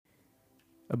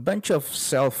A bunch of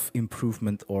self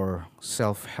improvement or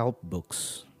self help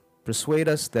books persuade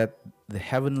us that the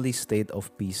heavenly state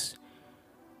of peace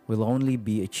will only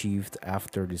be achieved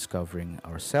after discovering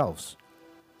ourselves.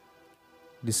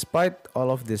 Despite all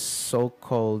of this so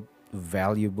called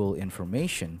valuable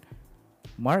information,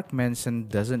 Mark Manson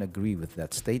doesn't agree with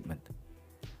that statement.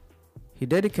 He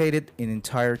dedicated an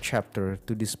entire chapter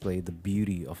to display the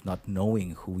beauty of not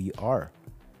knowing who we are.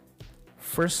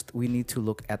 First, we need to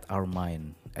look at our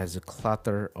mind as a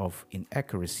clutter of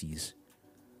inaccuracies.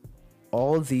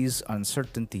 All these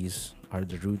uncertainties are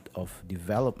the root of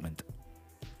development.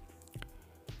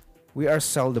 We are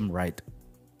seldom right.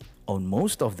 On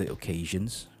most of the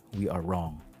occasions, we are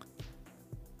wrong.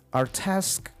 Our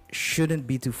task shouldn't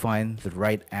be to find the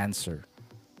right answer,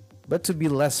 but to be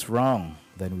less wrong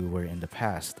than we were in the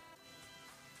past.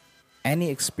 Any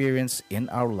experience in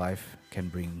our life can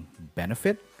bring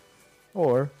benefit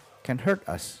or can hurt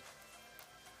us.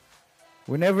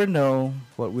 We never know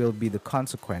what will be the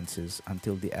consequences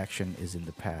until the action is in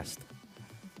the past.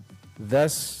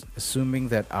 Thus, assuming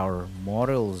that our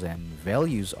morals and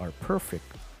values are perfect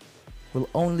will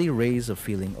only raise a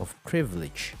feeling of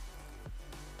privilege,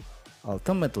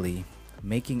 ultimately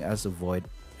making us avoid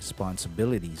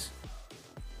responsibilities.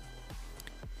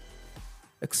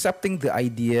 Accepting the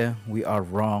idea we are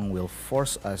wrong will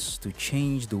force us to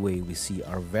change the way we see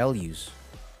our values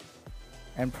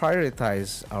and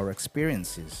prioritize our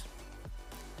experiences.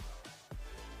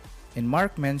 In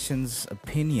Mark Manson's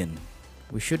opinion,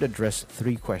 we should address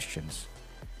three questions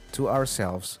to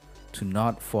ourselves to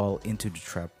not fall into the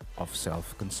trap of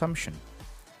self consumption.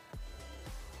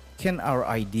 Can our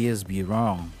ideas be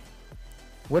wrong?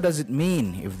 What does it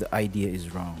mean if the idea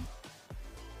is wrong?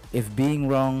 If being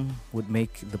wrong would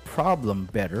make the problem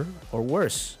better or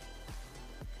worse?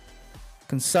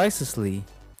 Concisely,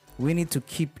 we need to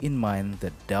keep in mind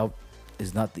that doubt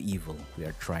is not the evil we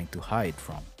are trying to hide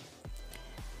from,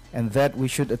 and that we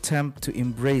should attempt to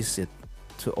embrace it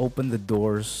to open the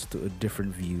doors to a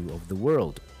different view of the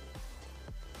world.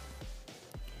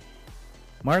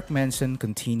 Mark Manson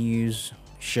continues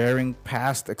sharing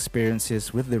past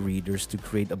experiences with the readers to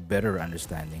create a better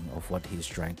understanding of what he is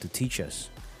trying to teach us.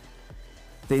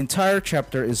 The entire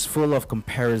chapter is full of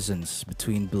comparisons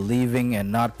between believing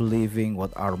and not believing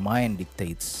what our mind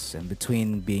dictates and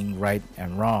between being right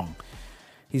and wrong.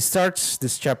 He starts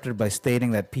this chapter by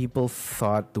stating that people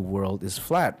thought the world is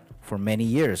flat for many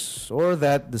years or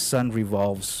that the sun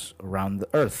revolves around the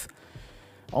earth.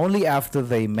 Only after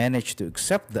they managed to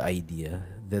accept the idea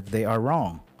that they are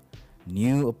wrong,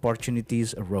 new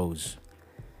opportunities arose.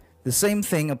 The same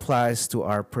thing applies to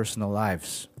our personal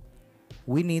lives.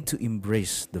 We need to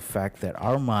embrace the fact that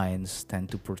our minds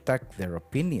tend to protect their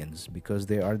opinions because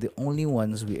they are the only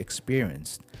ones we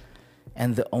experienced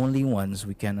and the only ones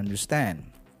we can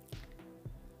understand.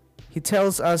 He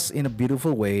tells us in a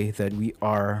beautiful way that we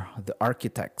are the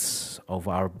architects of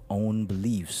our own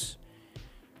beliefs.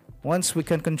 Once we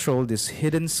can control this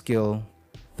hidden skill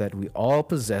that we all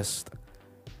possess,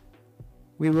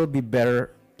 we will be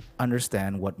better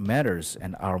understand what matters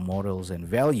and our morals and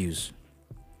values.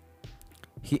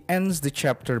 He ends the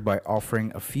chapter by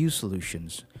offering a few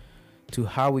solutions to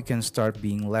how we can start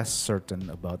being less certain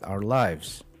about our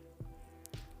lives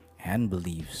and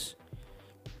beliefs.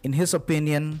 In his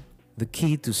opinion, the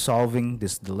key to solving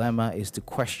this dilemma is to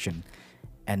question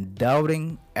and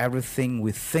doubting everything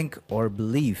we think or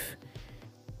believe.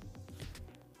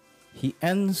 He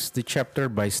ends the chapter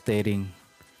by stating,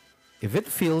 if it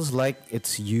feels like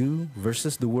it's you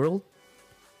versus the world,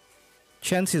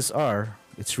 chances are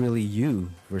it's really you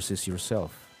versus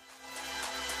yourself.